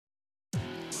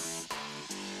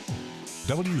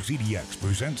WZDX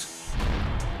presents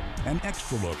an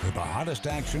extra look at the hottest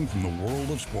action from the world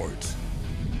of sports.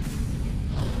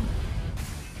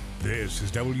 This is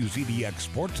WZDX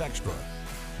Sports Extra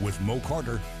with Mo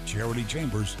Carter, Charity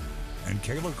Chambers, and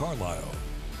Kayla Carlisle.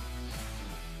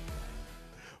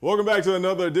 Welcome back to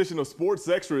another edition of Sports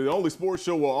Extra, the only sports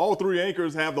show where all three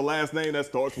anchors have the last name that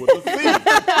starts with a C.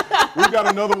 We've got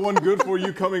another one good for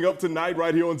you coming up tonight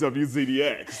right here on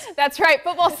WZDX. That's right.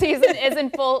 Football season is in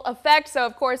full effect, so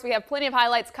of course we have plenty of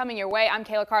highlights coming your way. I'm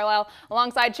Kayla Carlisle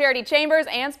alongside Charity Chambers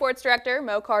and sports director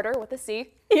Mo Carter with a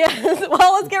C. Yes,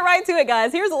 well, let's get right to it,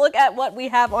 guys. Here's a look at what we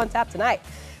have on tap tonight.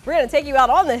 We're going to take you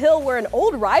out on the hill where an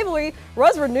old rivalry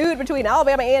was renewed between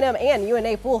Alabama A&M and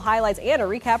UNA. Full highlights and a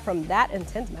recap from that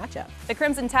intense matchup. The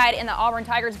Crimson Tide and the Auburn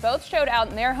Tigers both showed out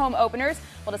in their home openers.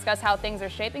 We'll discuss how things are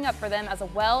shaping up for them as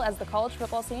well as the college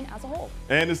football scene as a whole.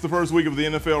 And it's the first week of the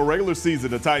NFL regular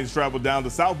season. The Titans traveled down to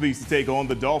South Beach to take on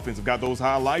the Dolphins. We've got those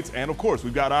highlights, and of course,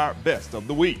 we've got our best of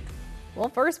the week. Well,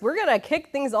 first, we're going to kick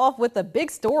things off with a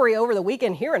big story over the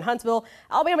weekend here in Huntsville.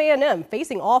 Alabama A&M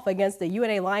facing off against the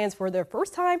UNA Lions for their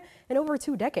first time in over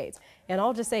 2 decades. And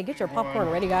I'll just say, get your popcorn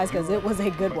ready, guys, because it was a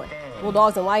good one.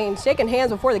 Bulldogs and Lions shaking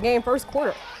hands before the game first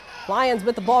quarter. Lions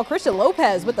with the ball. Christian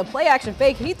Lopez with the play-action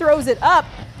fake. He throws it up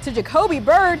to Jacoby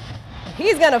Bird.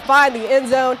 He's going to find the end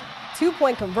zone.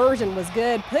 2-point conversion was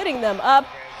good, putting them up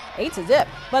 8-0.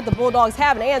 But the Bulldogs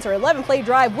have an answer. 11-play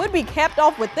drive would be capped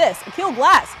off with this. Akil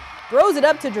Glass throws it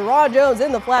up to Jerron Jones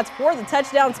in the flats for the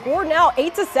touchdown score, now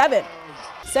 8-7.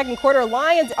 Second quarter,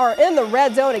 Lions are in the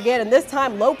red zone again, and this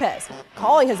time Lopez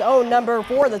calling his own number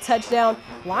for the touchdown.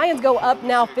 Lions go up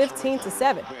now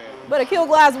 15-7. But Akil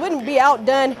Glass wouldn't be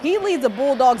outdone. He leads the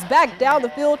Bulldogs back down the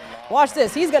field. Watch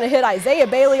this. He's going to hit Isaiah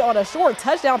Bailey on a short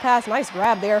touchdown pass. Nice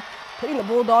grab there, putting the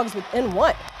Bulldogs within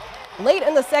 1. Late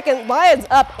in the second, Lions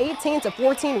up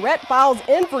 18-14. Rhett Files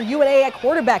in for UNA at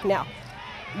quarterback now.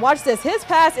 Watch this. His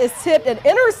pass is tipped and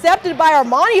intercepted by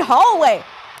Armani Holloway.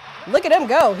 Look at him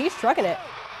go. He's trucking it,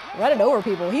 running over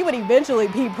people. He would eventually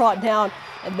be brought down,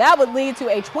 and that would lead to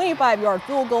a 25-yard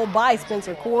field goal by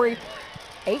Spencer Corey,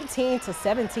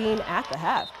 18-17 at the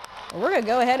half. And we're going to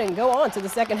go ahead and go on to the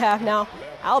second half now.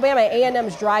 Alabama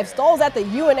A&M's drive stalls at the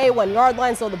UNA 1-yard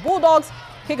line, so the Bulldogs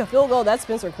kick a field goal. That's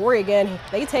Spencer Corey again.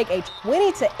 They take a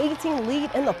 20-18 lead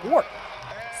in the fourth.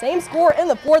 Same score in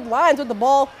the fourth. Lions with the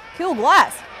ball. Akil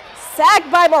Glass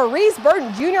sacked by Maurice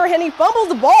Burton Jr. and he fumbles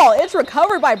the ball. It's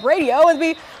recovered by Brady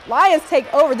Owensby. Lions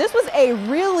take over. This was a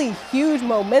really huge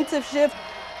momentum shift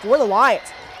for the Lions.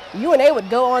 UNA would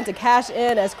go on to cash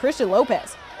in as Christian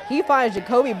Lopez. He finds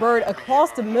Jacoby Bird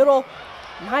across the middle.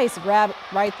 Nice grab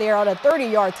right there on a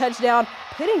 30-yard touchdown,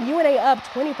 putting UNA up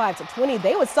 25-20.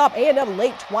 They would stop A&M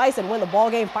late twice and win the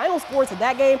ball game. Final scores of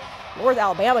that game: North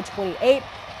Alabama 28.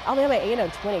 Alabama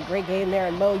A&M 20, great game there.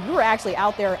 And Mo, you were actually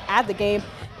out there at the game.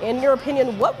 In your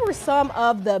opinion, what were some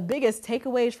of the biggest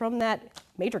takeaways from that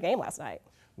major game last night?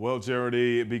 Well,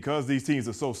 Charity, because these teams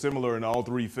are so similar in all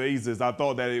 3 phases, I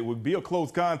thought that it would be a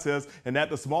close contest and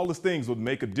that the smallest things would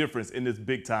make a difference in this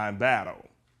big-time battle.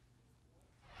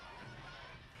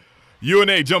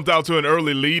 UNA jumped out to an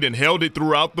early lead and held it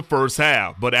throughout the first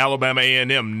half, but Alabama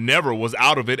A&M never was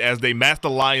out of it as they matched the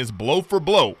Lions blow for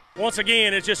blow. Once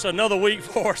again, it's just another week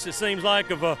for us, it seems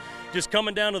like, of just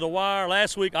coming down to the wire.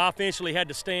 Last week, offensively had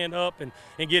to stand up and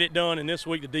get it done, and this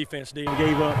week the defense did. We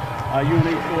gave up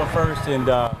UNA score first, and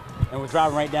we're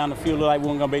driving right down the field. Looked like we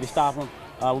weren't going to be able to stop them.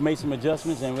 We made some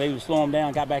adjustments, and we were able to slow them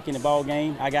down, got back in the ball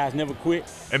game. Our guys never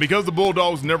quit. And because the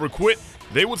Bulldogs never quit,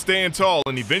 they would stand tall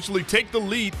and eventually take the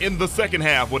lead in the second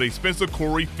half with a Spencer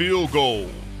Corey field goal.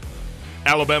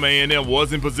 Alabama A&M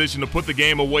was in position to put the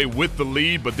game away with the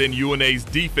lead, but then UNA's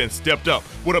defense stepped up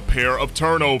with a pair of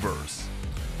turnovers.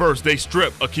 First, they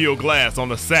stripped Akil Glass on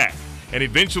the sack, and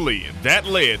eventually that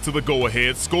led to the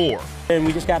go-ahead score. And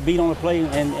we just got beat on the play,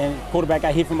 and quarterback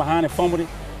got hit from behind and fumbled it,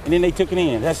 and then they took it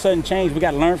in. That's sudden change. We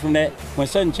got to learn from that. When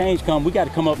sudden change comes, we got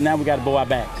to come up now. We got to bow our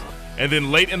backs. And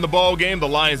then late in the ball game, the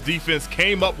Lions defense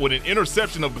came up with an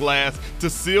interception of Glass to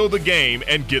seal the game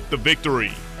and get the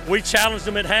victory. We challenged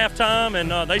them at halftime,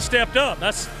 and they stepped up.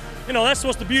 That's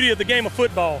what's the beauty of the game of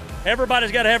football.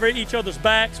 Everybody's got to have each other's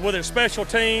backs, whether it's special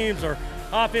teams or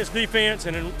offense, defense,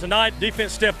 and tonight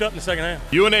defense stepped up in the second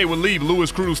half. UNA would leave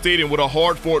Lewis Cruz Stadium with a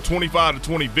hard-fought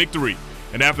 25-20 victory.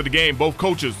 And after the game, both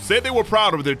coaches said they were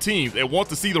proud of their teams and want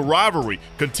to see the rivalry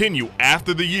continue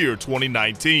after the year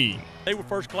 2019. They were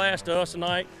first class to us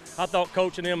tonight. I thought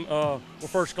coaching them were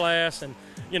first class, and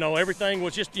everything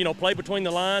was just play between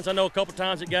the lines. I know a couple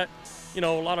times it got a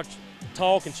lot of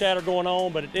talk and chatter going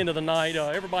on, but at the end of the night,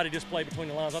 everybody just played between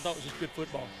the lines. I thought it was just good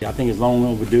football. I think it's long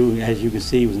overdue. As you can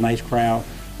see, it was a nice crowd.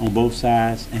 on both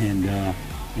sides, and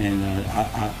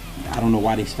I don't know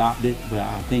why they stopped it, but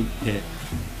I think that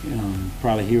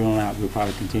probably here on out we'll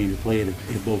probably continue to play it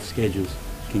if both schedules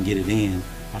can get it in.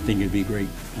 I think it'd be a great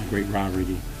rivalry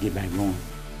to get back going.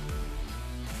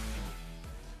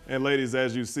 And ladies,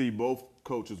 as you see, both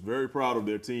coaches very proud of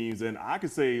their teams, and I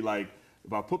could say, like,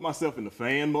 if I put myself in the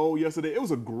fan mode yesterday, it was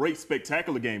a great,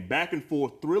 spectacular game. Back and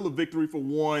forth, thrill of victory for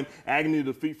one, agony of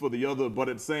defeat for the other. But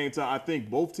at the same time, I think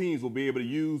both teams will be able to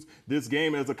use this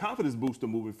game as a confidence booster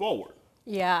moving forward.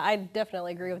 Yeah, I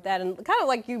definitely agree with that. And kind of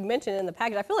like you mentioned in the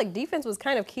package, I feel like defense was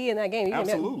kind of key in that game.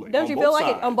 Absolutely. Don't you feel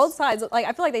like it on both sides? Like,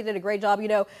 I feel like they did a great job.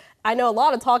 I know a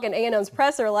lot of talk in A&M's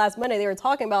presser last Monday. They were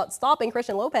talking about stopping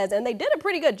Christian Lopez, and they did a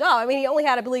pretty good job. I mean, he only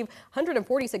had, I believe,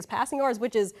 146 passing yards,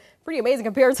 which is pretty amazing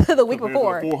compared to the week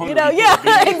before.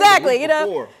 Yeah, exactly.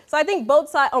 So I think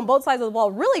on both sides of the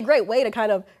ball, really great way to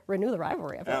kind of renew the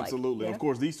rivalry. I feel Absolutely. Like. Of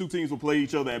course, these two teams will play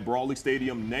each other at Brawley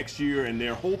Stadium next year, and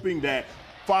they're hoping that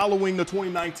following the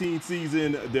 2019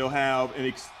 season, they'll have an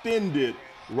extended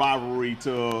rivalry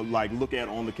to look at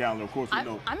on the calendar. Of course,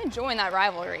 I'm enjoying that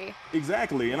rivalry.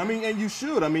 Exactly, and and you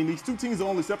should. These two teams are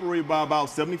only separated by about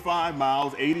 75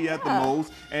 miles, 80 at the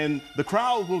most, and the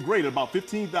crowd was great. About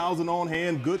 15,000 on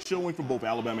hand. Good showing from both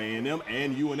Alabama A&M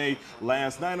and UNA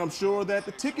last night. I'm sure that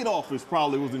the ticket office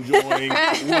probably was enjoying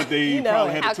what they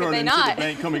probably had to turn into the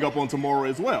bank coming up on tomorrow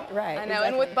as well. Right. I know,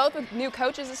 and with new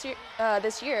coaches this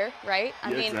year, right?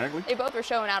 Exactly. They both were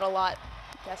showing out a lot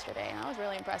yesterday, and I was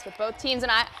really impressed with both teams,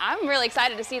 and I'm really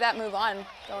excited to see that move on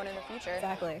going in the future.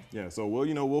 Exactly. Yeah, so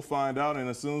we'll find out, and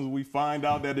as soon as we find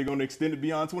out that they're going to extend it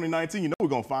beyond 2019, we're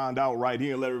going to find out right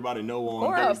here and let everybody know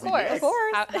on WZDX. Of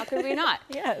course. How could we not?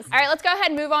 Yes. All right, let's go ahead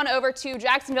and move on over to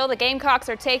Jacksonville. The Gamecocks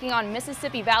are taking on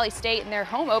Mississippi Valley State in their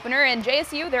home opener, and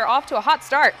JSU, they're off to a hot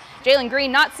start. Jalen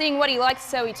Green not seeing what he likes,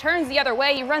 so he turns the other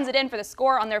way. He runs it in for the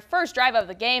score on their first drive of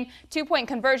the game. 2-point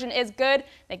conversion is good.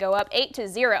 They go up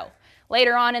 8-0.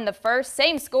 Later on in the first,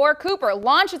 same score, Cooper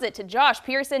launches it to Josh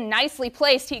Pearson. Nicely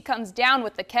placed, he comes down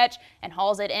with the catch and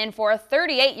hauls it in for a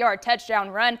 38-yard touchdown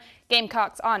run.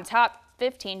 Gamecocks on top,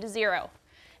 15-0.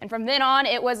 And from then on,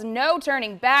 it was no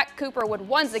turning back. Cooper would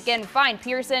once again find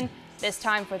Pearson, this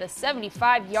time for the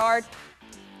 75-yard,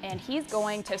 and he's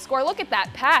going to score. Look at that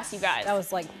pass, you guys. That was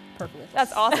perfect.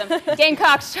 That's awesome.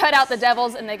 Gamecocks shut out the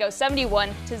Devils, and they go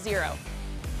 71-0.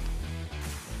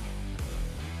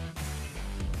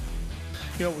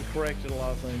 We corrected a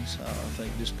lot of things. I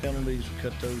think just penalties, we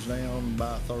cut those down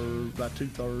by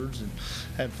 2/3, and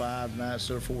had 5 tonight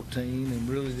instead of 14, and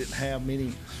really didn't have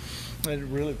many.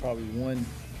 Really probably one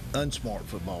unsmart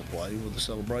football play with the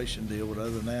celebration deal, but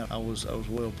other than that, I was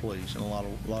well pleased in a lot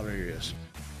of areas.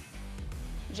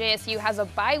 JSU has a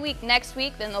bye week next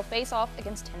week, then they'll face off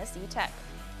against Tennessee Tech.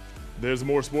 There's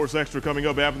more Sports Extra coming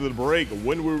up after the break.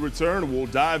 When we return, we'll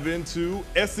dive into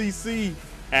SEC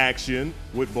action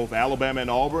with both Alabama and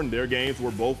Auburn. Their games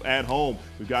were both at home.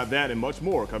 We've got that and much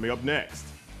more coming up next.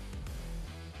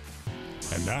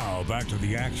 And now back to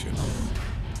the action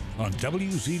on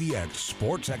WZDX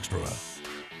Sports Extra.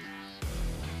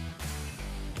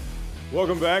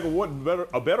 Welcome back. What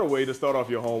a better way to start off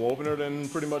your home opener than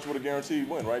pretty much with a guaranteed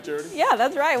win, right, Charity? Yeah,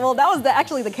 that's right. Well, that was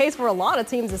actually the case for a lot of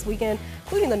teams this weekend,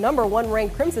 including the #1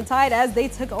 ranked Crimson Tide as they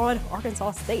took on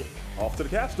Arkansas State. Off to the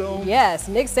capstone. Yes,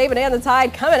 Nick Saban and the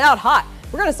Tide coming out hot.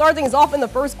 We're going to start things off in the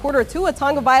first quarter. Tua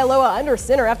Tagovailoa under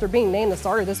center after being named the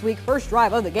starter this week. First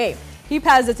drive of the game. He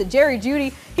passes it to Jerry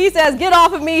Jeudy. He says, "Get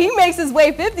off of me." He makes his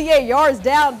way 58 yards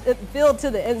down the field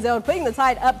to the end zone, putting the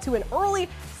Tide up to an early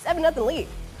 7-0 lead.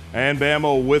 And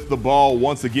Bama with the ball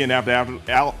once again after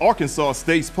Arkansas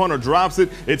State's punter drops it.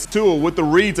 It's Tua with the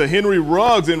read to Henry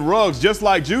Ruggs, and Ruggs, just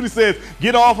like Judy says,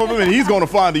 get off of him, and he's going to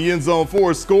find the end zone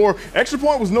for a score. Extra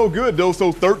point was no good, though,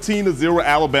 so 13-0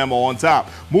 Alabama on top.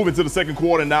 Moving to the second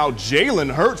quarter now,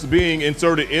 Jalen Hurts being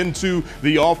inserted into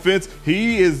the offense.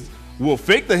 He will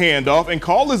fake the handoff and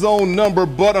call his own number,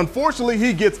 but unfortunately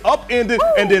he gets upended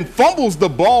and then fumbles the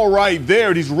ball right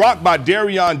there. He's rocked by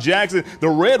Darion Jackson. The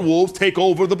Red Wolves take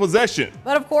over the possession.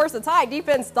 But of course, the Tide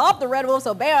defense stopped the Red Wolves,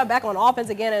 so Bama back on offense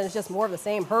again, and it's just more of the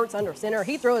same. Hurts under center.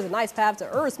 He throws a nice pass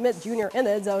to Irv Smith Jr. in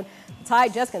the end zone. The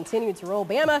Tide just continued to roll.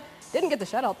 Bama didn't get the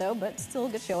shutout though, but still a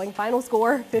good showing. Final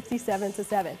score,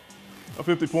 57-7. A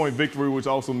 50-point victory, which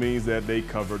also means that they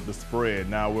covered the spread.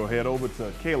 Now we'll head over to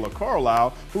Kayla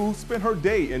Carlisle, who spent her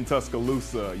day in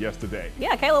Tuscaloosa yesterday.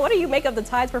 Yeah, Kayla, what do you make of the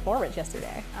Tide's performance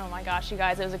yesterday? Oh my gosh, you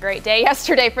guys, it was a great day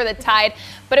yesterday for the Tide.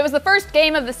 But it was the first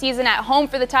game of the season at home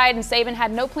for the Tide, and Saban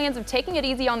had no plans of taking it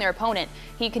easy on their opponent.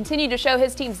 He continued to show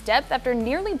his team's depth after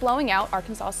nearly blowing out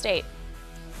Arkansas State.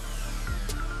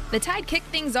 The Tide kicked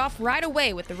things off right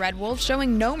away with the Red Wolves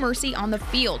showing no mercy on the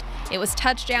field. It was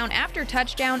touchdown after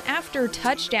touchdown after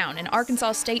touchdown, and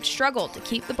Arkansas State struggled to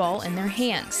keep the ball in their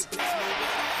hands.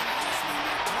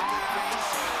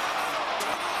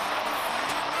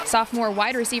 Sophomore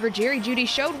wide receiver Jerry Jeudy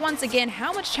showed once again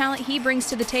how much talent he brings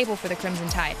to the table for the Crimson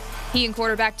Tide. He and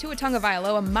quarterback Tua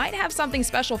Tagovailoa might have something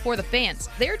special for the fans.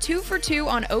 They're 2 for 2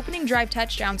 on opening drive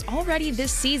touchdowns already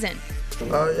this season.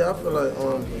 Yeah, I feel like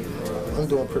I'm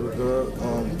doing pretty good.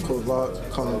 Coach Locke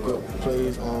calling good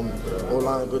plays.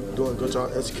 O-line doing a good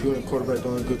job executing. Quarterback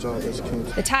doing a good job executing.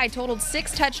 The Tide totaled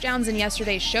 6 touchdowns in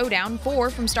yesterday's showdown, 4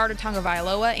 from starter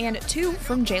Tagovailoa and 2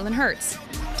 from Jalen Hurts.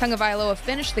 Tagovailoa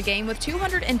finished the game with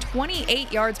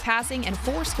 228 yards passing and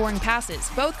 4 scoring passes,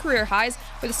 both career highs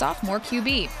for the sophomore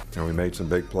QB. And we made some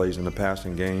big plays in the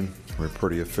passing game. We're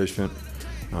pretty efficient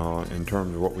in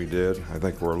terms of what we did. I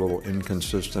think we're a little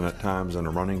inconsistent at times in the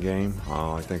running game.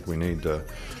 I think we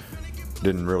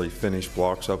didn't really finish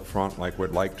blocks up front like we'd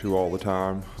like to all the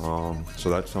time. So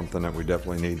that's something that we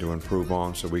definitely need to improve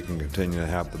on so we can continue to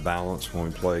have the balance when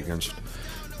we play against,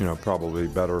 probably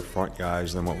better front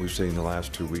guys than what we've seen the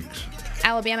last 2 weeks.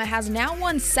 Alabama has now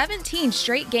won 17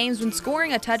 straight games when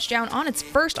scoring a touchdown on its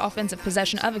first offensive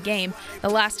possession of a game. The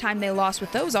last time they lost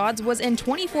with those odds was in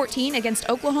 2014 against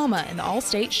Oklahoma in the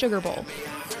All-State Sugar Bowl.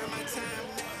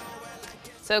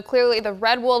 So clearly the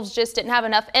Red Wolves just didn't have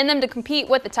enough in them to compete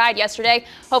with the Tide yesterday.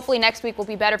 Hopefully next week will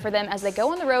be better for them as they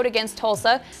go on the road against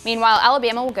Tulsa. Meanwhile,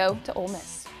 Alabama will go to Ole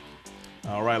Miss.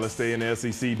 All right, let's stay in the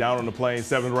SEC. Down on the Plains,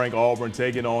 7th-ranked Auburn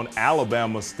taking on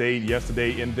Alabama State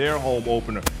yesterday in their home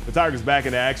opener. The Tigers back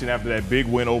in action after that big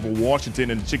win over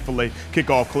Washington in the Chick-fil-A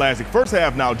Kickoff Classic. First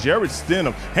half now, Jared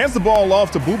Stenham hands the ball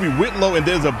off to Booby Whitlow, and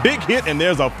there's a big hit and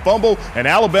there's a fumble, and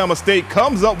Alabama State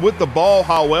comes up with the ball.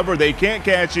 However, they can't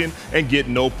catch in and get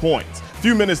no points. A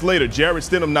few minutes later, Jared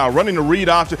Stenham now running the read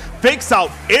option, fakes out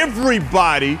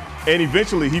everybody, and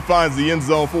eventually he finds the end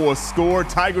zone for a score.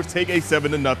 Tigers take a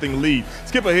 7-0 lead.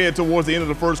 Skip ahead towards the end of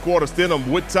the first quarter.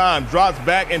 Stenham with time drops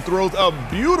back and throws a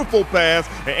beautiful pass,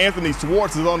 and Anthony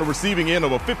Schwartz is on the receiving end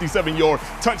of a 57-yard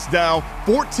touchdown.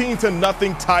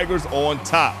 14-0 Tigers on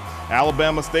top.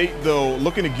 Alabama State, though,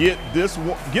 looking to get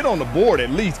on the board at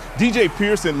least. DJ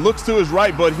Pearson looks to his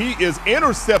right, but he is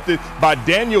intercepted by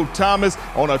Daniel Thomas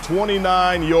on a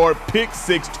 29-yard pick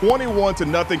six,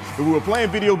 21-0. If we were playing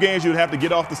video games, you'd have to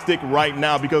get off the stick right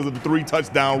now because of the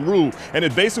 3-touchdown rule. And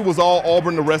it basically was all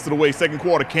Auburn the rest of the way. Second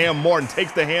quarter, Cam Martin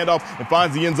takes the handoff and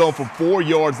finds the end zone for 4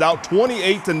 yards out,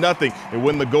 28-0. And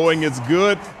when the going is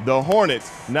good, the Hornets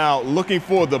now looking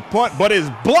for the punt, but is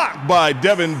blocked by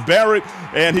Devin Barrett,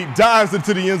 and he dives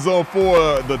into the end zone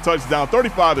for the touchdown,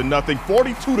 35-0,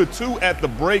 42-2 at the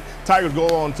break. Tigers go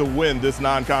on to win this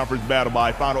non-conference battle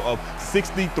by a final of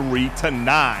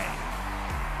 63-9.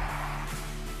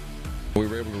 We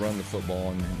were able to run the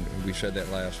football, and we said that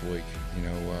last week. We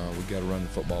got to run the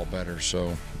football better.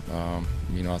 So, I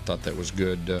thought that was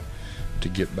good to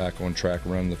get back on track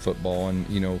running the football,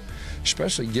 and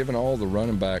especially giving all the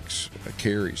running backs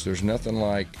carries. There's nothing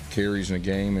like carries in a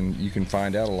game, and you can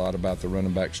find out a lot about the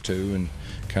running backs too. And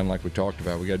kind of like we talked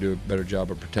about, we got to do a better job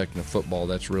of protecting the football.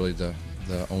 That's really the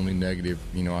only negative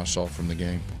I saw from the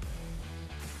game.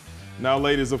 Now,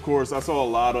 ladies, of course, I saw a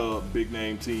lot of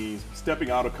big-name teams stepping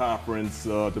out of conference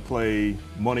to play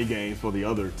money games for the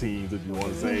other teams, if you want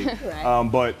to say. Right.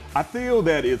 But I feel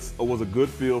that it was a good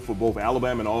feel for both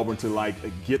Alabama and Auburn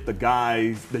to get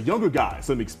the younger guys,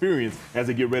 some experience as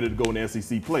they get ready to go in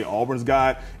SEC play. Auburn's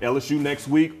got LSU next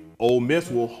week. Ole Miss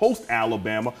will host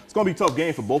Alabama. It's going to be a tough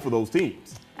game for both of those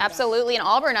teams. Absolutely. And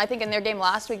Auburn, I think in their game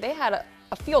last week, they had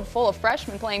a field full of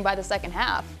freshmen playing by the second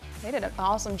half. They did an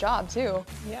awesome job, too.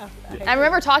 Yeah. I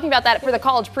remember talking about that for the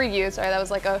college preview. Sorry, that was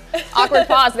like a awkward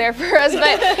pause there for us.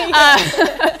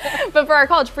 But for our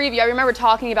college preview, I remember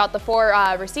talking about the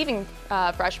 4 receiving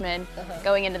freshmen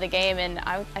going into the game, and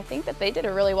I think that they did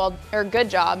a really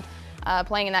good job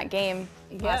playing in that game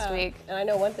last week. And I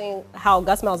know one thing, how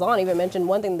Gus Malzahn even mentioned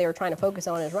one thing they were trying to focus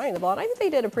on is running the ball. And I think they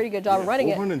did a pretty good job of running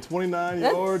 429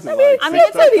 yards. I mean,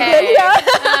 it's okay.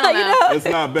 It's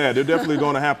not bad. They're definitely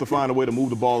going to have to find a way to move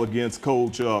the ball against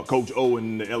Coach O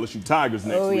and the LSU Tigers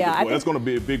next week as well. That's going to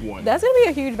be a big one. That's going to be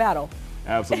a huge battle.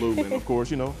 Absolutely. And, of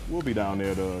course, we'll be down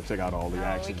there to check out all the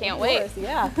action. We can't wait.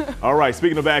 Yeah. All right,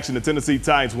 speaking of action, the Tennessee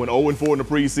Titans went 0-4 in the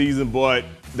preseason, but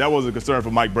that was a concern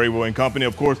for Mike Bravo and company.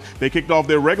 Of course, they kicked off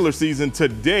their regular season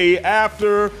today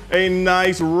after a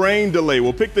nice rain delay.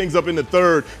 We'll pick things up in the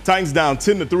third. Titans down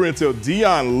 10-3 until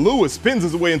Dion Lewis spins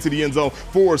his way into the end zone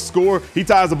for a score. He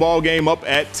ties the ball game up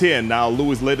at 10. Now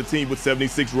Lewis led the team with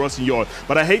 76 rushing yards.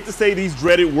 But I hate to say these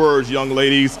dreaded words, young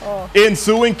ladies.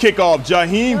 Ensuing kickoff,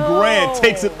 Jaheim Grant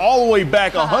takes it all the way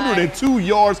back 102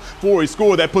 yards for a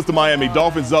score that puts the Miami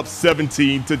Dolphins up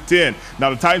 17-10. Now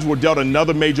the Titans were dealt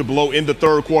another major blow in the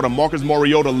third quarter. Marcus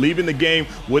Mariota leaving the game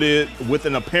with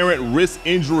an apparent wrist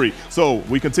injury. So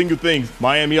we continue things.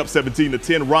 Miami up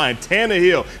 17-10. Ryan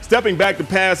Tannehill stepping back to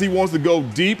pass. He wants to go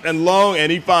deep and long,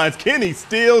 and he finds Kenny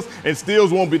Stills, and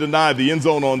Stills won't be denied the end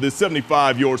zone on this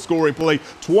 75-yard scoring play.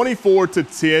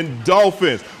 24-10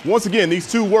 Dolphins. Once again,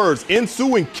 these two words,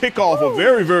 ensuing kickoff, are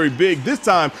very, very big. This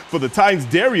time for the Titans,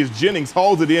 Darius Jennings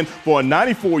hauls it in for a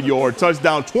 94-yard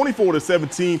touchdown,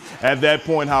 24-17 at that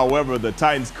point. However, the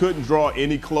Titans couldn't draw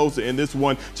any closer in this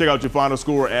one. Check out your final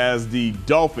score as the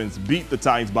Dolphins beat the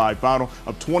Titans by a final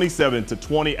of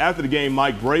 27-20. After the game,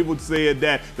 Mike Bravo said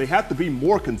that they have to be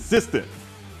more consistent.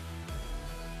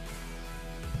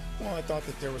 Well, I thought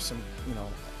that there was some,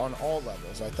 on all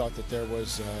levels, I thought that there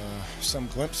was some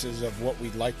glimpses of what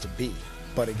we'd like to be.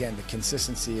 But again, the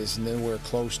consistency is nowhere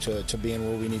close to being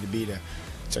where we need to be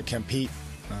to compete,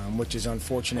 which is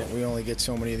unfortunate. We only get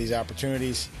so many of these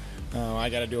opportunities. I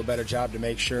got to do a better job to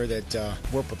make sure that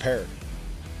we're prepared.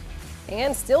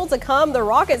 And still to come, the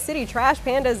Rocket City Trash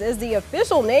Pandas is the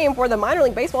official name for the minor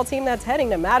league baseball team that's heading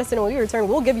to Madison. When we return,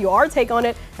 we'll give you our take on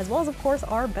it, as well as, of course,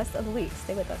 our best of the week.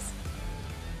 Stay with us.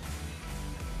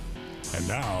 And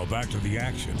now back to the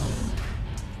action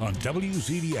on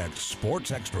WZDX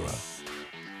Sports Extra.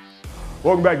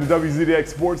 Welcome back to WZDX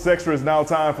Sports Extra. It's now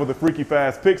time for the Freaky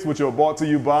Fast Picks, which are brought to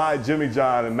you by Jimmy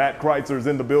John, and Matt Kreitzer is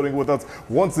in the building with us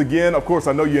once again. Of course,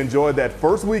 I know you enjoyed that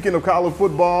first weekend of college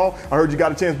football. I heard you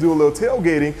got a chance to do a little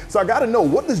tailgating. So I got to know,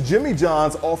 what does Jimmy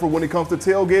John's offer when it comes to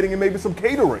tailgating and maybe some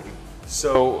catering?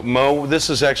 So, Mo, this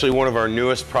is actually one of our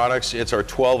newest products. It's our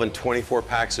 12 and 24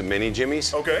 packs of mini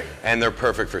Jimmys. Okay. And they're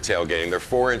perfect for tailgating. They're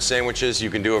 4-inch sandwiches. You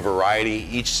can do a variety.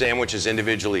 Each sandwich is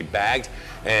individually bagged.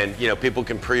 And, people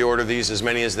can pre-order these as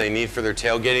many as they need for their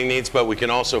tailgating needs, but we can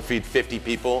also feed 50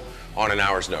 people on an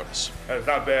hour's notice. That's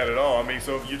not bad at all. I mean,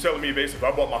 so you're telling me basically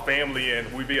if I brought my family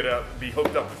in, we'd be able to be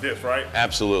hooked up with this, right?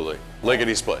 Absolutely.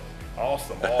 Lickety split.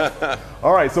 Awesome.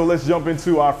 All right, so let's jump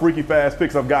into our Freaky Fast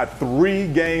Picks. I've got 3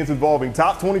 games involving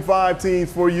top 25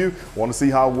 teams for you. Want to see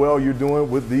how well you're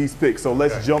doing with these picks. So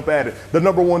let's jump at it. The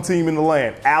 #1 team in the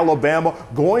land, Alabama,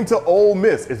 going to Ole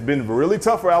Miss. It's been really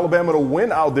tough for Alabama to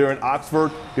win out there in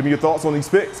Oxford. Give me your thoughts on these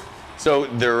picks. So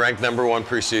they're ranked #1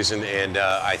 preseason, and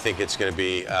I think it's going to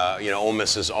be, Ole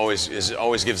Miss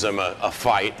always gives them a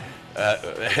fight.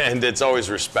 And it's always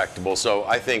respectable. So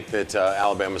I think that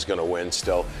Alabama's going to win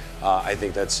still. I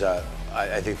think that's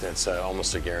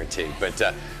almost a guarantee.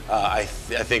 But I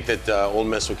think that Ole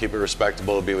Miss will keep it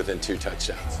respectable. It'll be within 2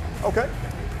 touchdowns. Okay.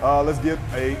 Let's get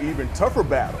an even tougher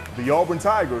battle. The Auburn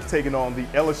Tigers taking on the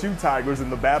LSU Tigers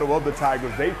in the Battle of the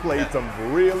Tigers. They played some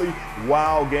really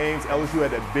wild games. LSU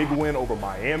had that big win over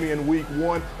Miami in week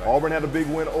 1. Auburn had a big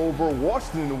win over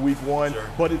Washington in week 1.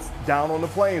 But it's down on the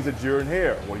plains at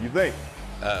Jordan-Hare. What do you think?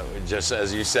 Just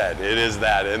as you said, it is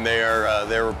that, and they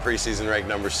were preseason ranked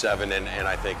 #7, and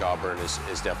I think Auburn is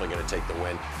definitely going to take the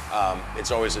win.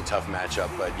 It's always a tough matchup,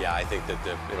 but yeah, I think that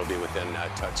it'll be within a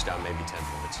touchdown, maybe 10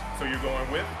 points. So you're going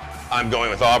with? I'm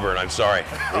going with Auburn. I'm sorry.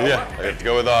 Yeah, I have to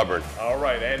go with Auburn. All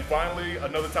right, and finally,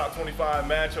 another top 25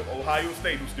 matchup: Ohio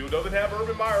State, who still doesn't have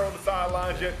Urban Meyer on the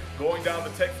sidelines yet, going down to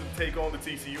Texas to take on the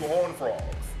TCU Horned Frogs.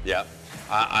 Yeah.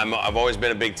 I've always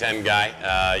been a Big Ten guy.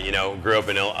 Grew up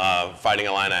in Fighting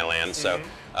Illini land. So,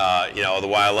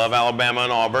 while I love Alabama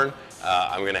and Auburn,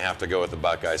 I'm going to have to go with the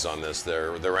Buckeyes on this.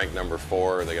 They're ranked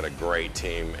 #4. They got a great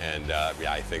team, and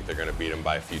I think they're going to beat them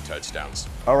by a few touchdowns.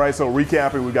 All right, so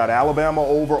recapping, we've got Alabama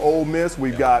over Ole Miss,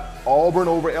 we've got Auburn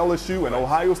over LSU, and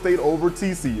Ohio State over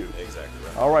TCU. Exactly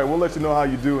right. All right, we'll let you know how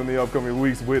you do in the upcoming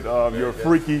weeks with your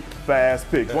Freaky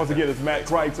Fast Picks. Once again, it's Matt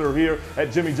Kreitzer here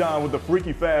at Jimmy John with the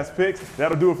Freaky Fast Picks.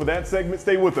 That'll do it for that segment.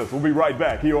 Stay with us. We'll be right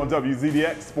back here on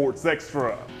WZDX Sports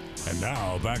Extra. And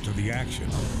now back to the action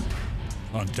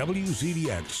on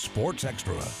WZDX Sports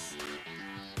Extra.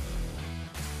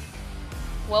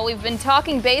 Well, we've been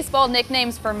talking baseball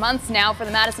nicknames for months now for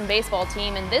the Madison baseball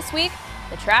team, and this week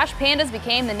The Trash Pandas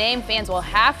became the name fans will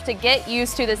have to get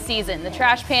used to this season. The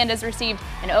Trash Pandas received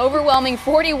an overwhelming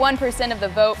 41% of the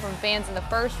vote from fans in the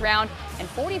first round and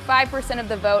 45% of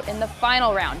the vote in the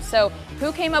final round. So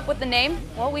who came up with the name?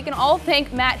 Well, we can all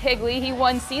thank Matt Higley. He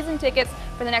won season tickets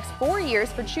for the next 4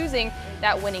 years for choosing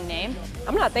that winning name.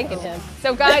 I'm not thanking him.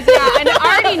 So guys, and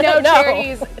I already know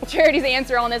Charity's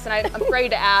answer on this, and I'm afraid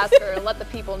to ask or let the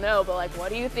people know, but like, what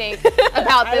do you think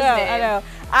about this name? I know.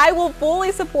 I will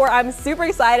fully support. I'm super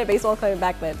excited baseball coming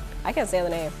back, but I can't stand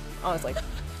the name, honestly.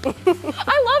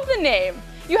 I love the name.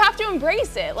 You have to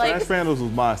embrace it. Like, Trash Pandas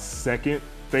was my second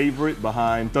favorite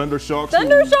behind Thunder Sharks.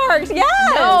 Thunder Sharks,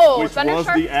 yes! No, which Thunder was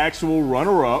Sharks. the actual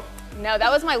runner-up. No,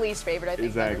 that was my least favorite, I think.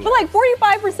 Exactly. But like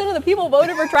 45% of the people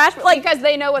voted for Trash, like, because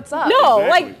they know what's up. no, Exactly.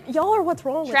 like, y'all are what's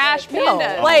wrong with Trash it. No,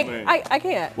 Pandas. like, Oh, man. I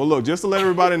can't. Well, look, just to let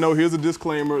everybody know, here's a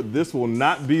disclaimer. This will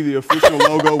not be the official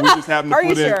logo. We just happen to Are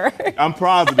put you in. sure? I'm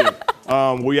positive.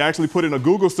 We actually put in a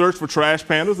Google search for Trash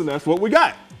Pandas, and that's what we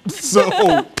got.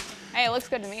 So, Hey, it looks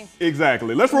good to me.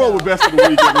 exactly. Let's roll with best of the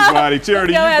week, everybody.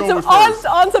 Charity, No, you and go with so first.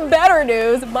 on some better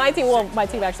news, my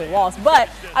team actually lost, but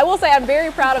I will say I'm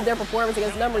very proud of their performance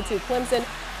against number 2 Clemson.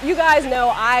 You guys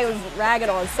know I was ragging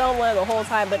on Sumlin the whole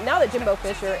time, but now that Jimbo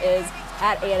Fisher is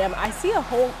at A&M, I see a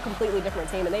whole completely different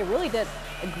team, and they really did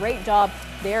a great job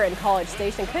there in College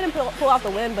Station. Couldn't pull off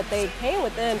the win, but they came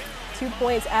within 2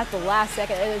 points at the last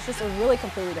second, and it's just a really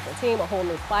completely different team, a whole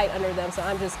new fight under them, so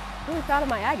I'm just really proud of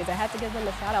my Aggies. I have to give them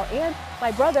a shout out. And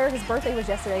my brother, his birthday was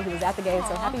yesterday, he was at the game,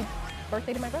 so happy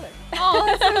birthday to my brother. Oh,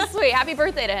 that's so sweet. Happy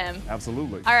birthday to him.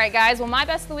 Absolutely. All right, guys. Well, my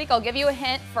best of the week, I'll give you a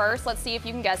hint first. Let's see if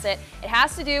you can guess it. It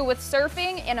has to do with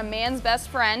surfing and a man's best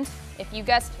friend. If you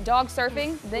guessed dog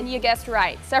surfing, then you guessed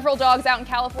right. Several dogs out in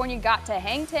California got to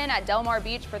hang 10 at Del Mar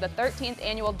Beach for the 13th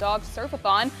annual Dog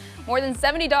Surfathon. More than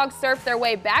 70 dogs surfed their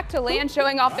way back to land,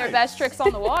 showing off their best tricks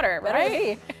on the water,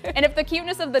 right? And if the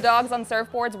cuteness of the dogs on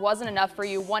surfboards wasn't enough for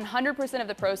you, 100% of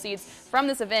the proceeds from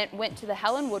this event went to the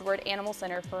Helen Woodward Animal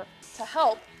Center to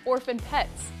help orphan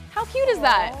pets. How cute is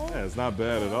that? Yeah, it's not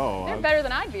bad at all. They're better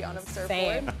than I'd be on a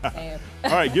surfboard. Same.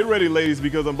 All right, get ready, ladies,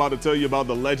 because I'm about to tell you about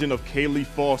the legend of Kaylee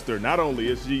Foster. Not only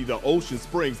is she the Ocean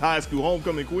Springs High School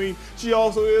homecoming queen, she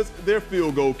also is their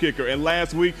field goal kicker. And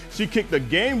last week, she kicked the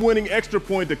game-winning extra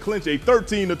point to clinch a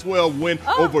 13-12 win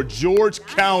over George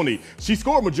County. She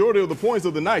scored majority of the points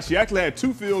of the night. She actually had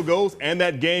 2 field goals and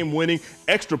that game-winning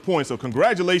extra point. So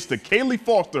congratulations to Kaylee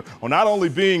Foster on not only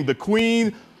being the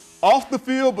queen off the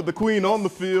field, but the queen on the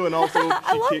field, and also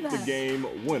she kicked the game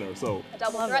winner. So A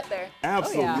double threat there.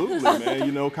 absolutely, man.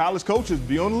 You know, college coaches,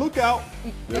 be on the lookout.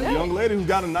 There's a young lady who's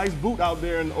got a nice boot out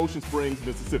there in Ocean Springs,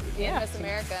 Mississippi. Yeah, Miss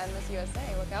America and Miss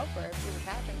USA. Look out for her. She's a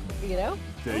pageant queen. You know?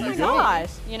 There Oh you my go. gosh.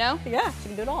 You know? Yeah, she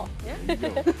can do it all.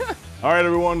 All right,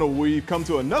 everyone, we've come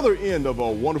to another end of a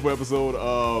wonderful episode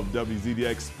of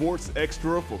WZDX Sports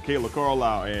Extra for Kayla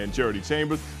Carlisle and Charity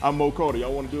Chambers. I'm Mo Carter.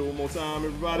 Y'all want to do it one more time,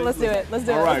 everybody? Let's do it. Let's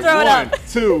do it. All right, Let's throw it up. 1,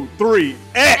 2, 3,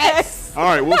 X! All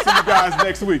right, we'll see you guys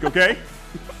next week, okay?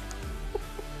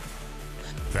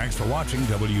 Thanks for watching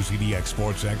WZDX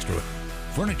Sports Extra.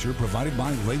 Furniture provided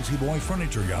by Lazy Boy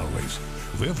Furniture Galleries.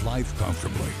 Live life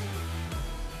comfortably.